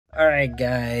Alright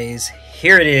guys,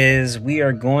 here it is. We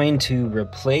are going to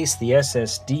replace the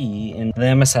SSD in the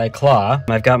MSI Claw.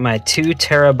 I've got my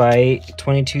 2TB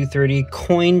 2230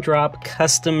 coin drop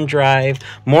custom drive.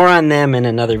 More on them in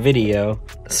another video.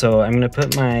 So I'm going to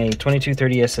put my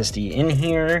 2230 SSD in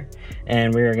here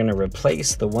and we are going to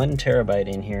replace the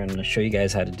 1TB in here. I'm going to show you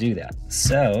guys how to do that.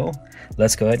 So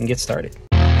let's go ahead and get started.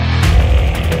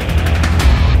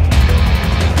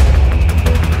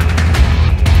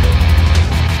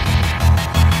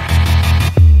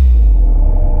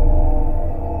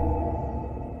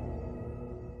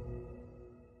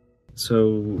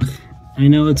 So I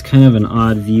know it's kind of an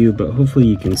odd view, but hopefully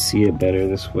you can see it better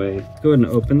this way. Go ahead and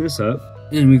open this up.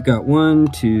 And we've got 1,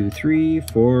 2, 3,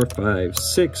 4, 5,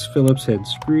 6 Phillips head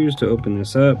screws to open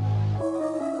this up.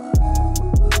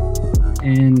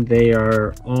 And they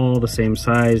are all the same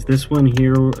size. This one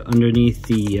here underneath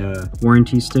the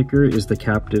warranty sticker is the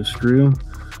captive screw,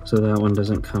 so that one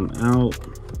doesn't come out.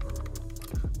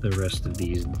 The rest of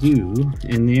these do,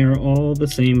 and they are all the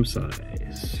same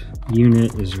size.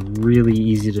 Unit is really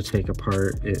easy to take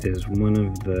apart. It is one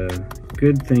of the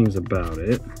good things about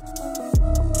it.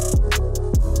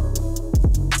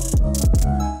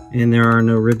 And there are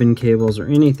no ribbon cables or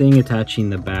anything attaching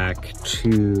the back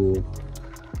to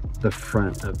the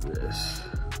front of this.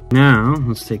 Now,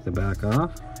 let's take the back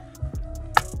off.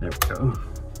 There we go.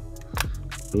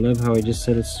 I love how I just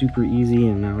said it's super easy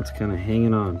and now it's kind of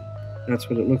hanging on. That's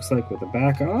what it looks like with the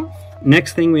back off.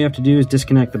 Next thing we have to do is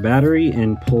disconnect the battery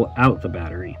and pull out the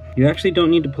battery. You actually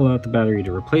don't need to pull out the battery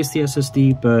to replace the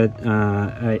SSD, but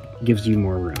it gives you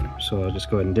more room. So I'll just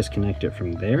go ahead and disconnect it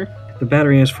from there. The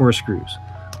battery has 4 screws.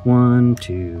 1,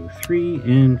 2, 3,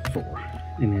 and 4.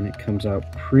 And then it comes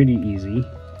out pretty easy.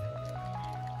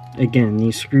 Again,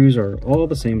 these screws are all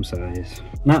the same size.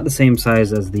 Not the same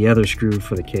size as the other screw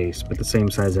for the case, but the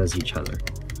same size as each other.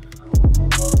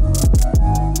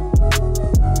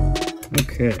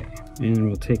 Okay, and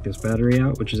we'll take this battery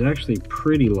out, which is actually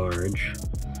pretty large.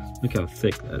 Look how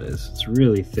thick that is. It's a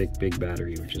really thick, big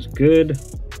battery, which is good.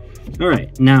 All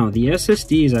right, now the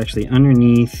SSD is actually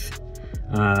underneath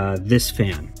this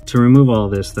fan. To remove all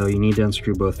of this, though, you need to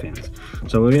unscrew both fans.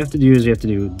 So what we have to do is you have to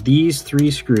do these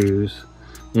 3 screws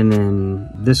and then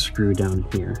this screw down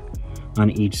here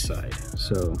on each side.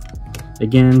 So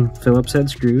again, Phillips head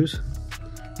screws,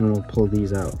 and we'll pull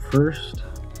these out first.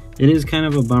 It is kind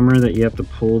of a bummer that you have to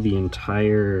pull the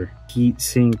entire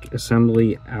heatsink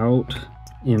assembly out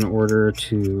in order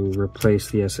to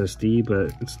replace the SSD,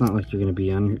 but it's not like you're going to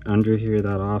be under here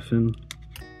that often.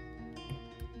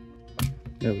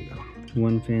 There we go.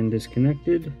 One fan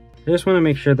disconnected. I just want to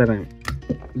make sure that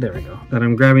there we go, that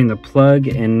I'm grabbing the plug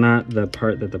and not the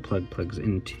part that the plug plugs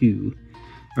into.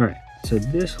 Alright, so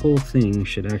this whole thing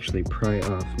should actually pry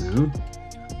off now.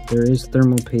 There is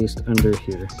thermal paste under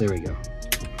here. There we go.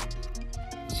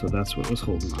 So that's what was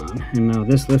holding on. And now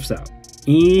this lifts out.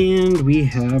 And we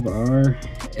have our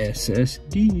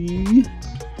SSD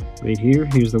right here.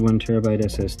 Here's the 1TB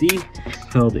SSD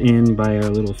held in by our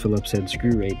little Phillips head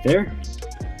screw right there.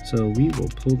 So we will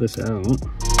pull this out.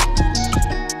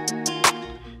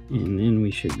 And then we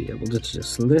should be able to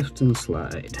just lift and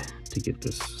slide to get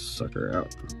this sucker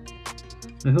out.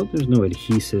 I hope there's no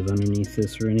adhesive underneath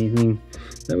this or anything.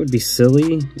 That would be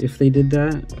silly if they did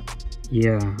that.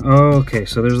 Yeah, oh, okay,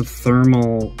 so there's a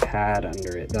thermal pad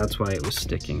under it. That's why it was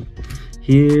sticking.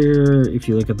 Here, if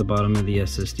you look at the bottom of the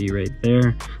SSD right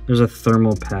there, there's a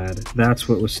thermal pad. That's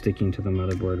what was sticking to the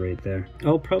motherboard right there.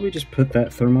 I'll probably just put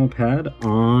that thermal pad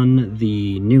on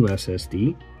the new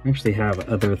SSD. I actually have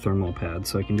other thermal pads,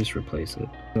 so I can just replace it.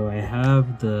 So I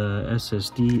have the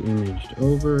SSD imaged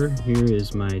over. Here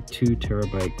is my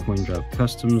 2TB coin drop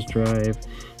customs drive.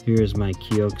 Here is my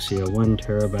Kioxia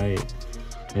 1TB.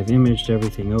 I've imaged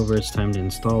everything over. It's time to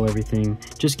install everything.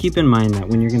 Just keep in mind that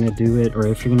when you're going to do it, or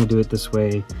if you're going to do it this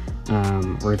way,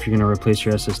 or if you're going to replace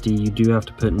your SSD, you do have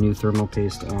to put new thermal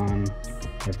paste on.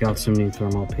 I've got some new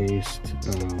thermal paste.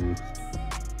 I'm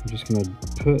just going to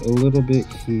put a little bit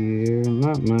here,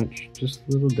 not much, just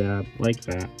a little dab like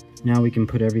that. Now we can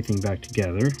put everything back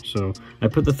together. So I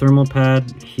put the thermal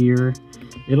pad here.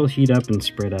 It'll heat up and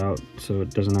spread out, so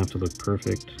it doesn't have to look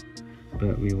perfect.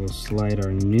 But we will slide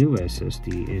our new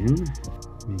SSD in,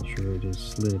 make sure it is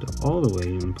slid all the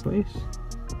way in place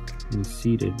and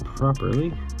seated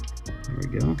properly. There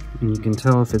we go. And you can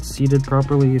tell if it's seated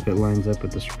properly if it lines up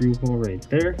with the screw hole right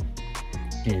there,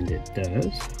 and it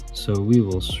does. So we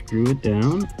will screw it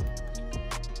down.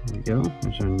 There we go.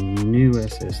 There's our new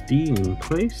SSD in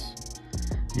place.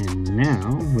 And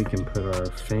now we can put our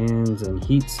fans and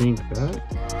heatsink back.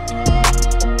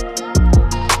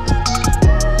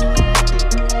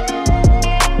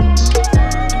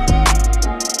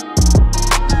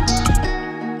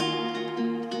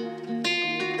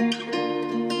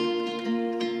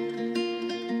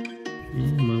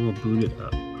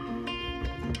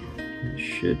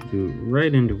 boot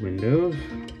right into Windows.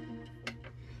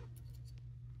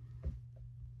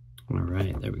 All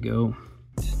right, there we go.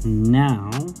 Now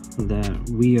that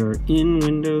we are in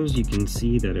Windows, you can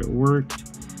see that it worked.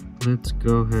 Let's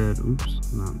go ahead,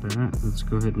 oops, not that. Let's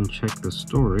go ahead and check the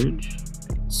storage.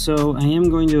 So I am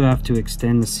going to have to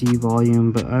extend the C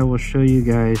volume, but I will show you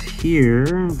guys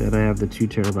here that I have the 2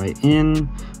 terabyte in.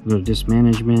 Go to disk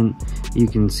management. You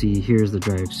can see here's the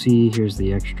drive C, here's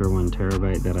the extra 1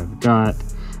 terabyte that I've got.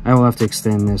 I will have to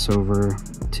extend this over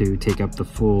to take up the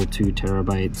full 2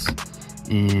 terabytes.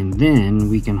 And then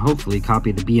we can hopefully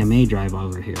copy the BMA drive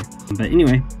over here. But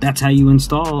anyway, that's how you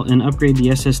install and upgrade the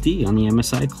SSD on the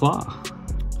MSI Claw.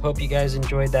 Hope you guys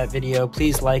enjoyed that video.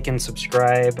 Please like and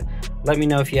subscribe. Let me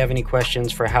know if you have any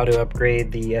questions for how to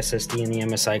upgrade the SSD in the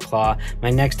MSI Claw. My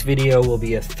next video will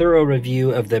be a thorough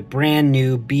review of the brand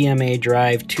new BMA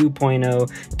Drive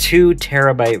 2.0 2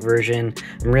 terabyte version.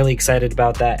 I'm really excited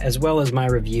about that, as well as my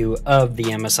review of the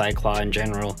MSI Claw in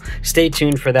general. Stay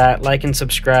tuned for that. Like and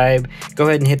subscribe. Go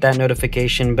ahead and hit that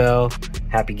notification bell.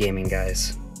 Happy gaming,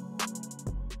 guys.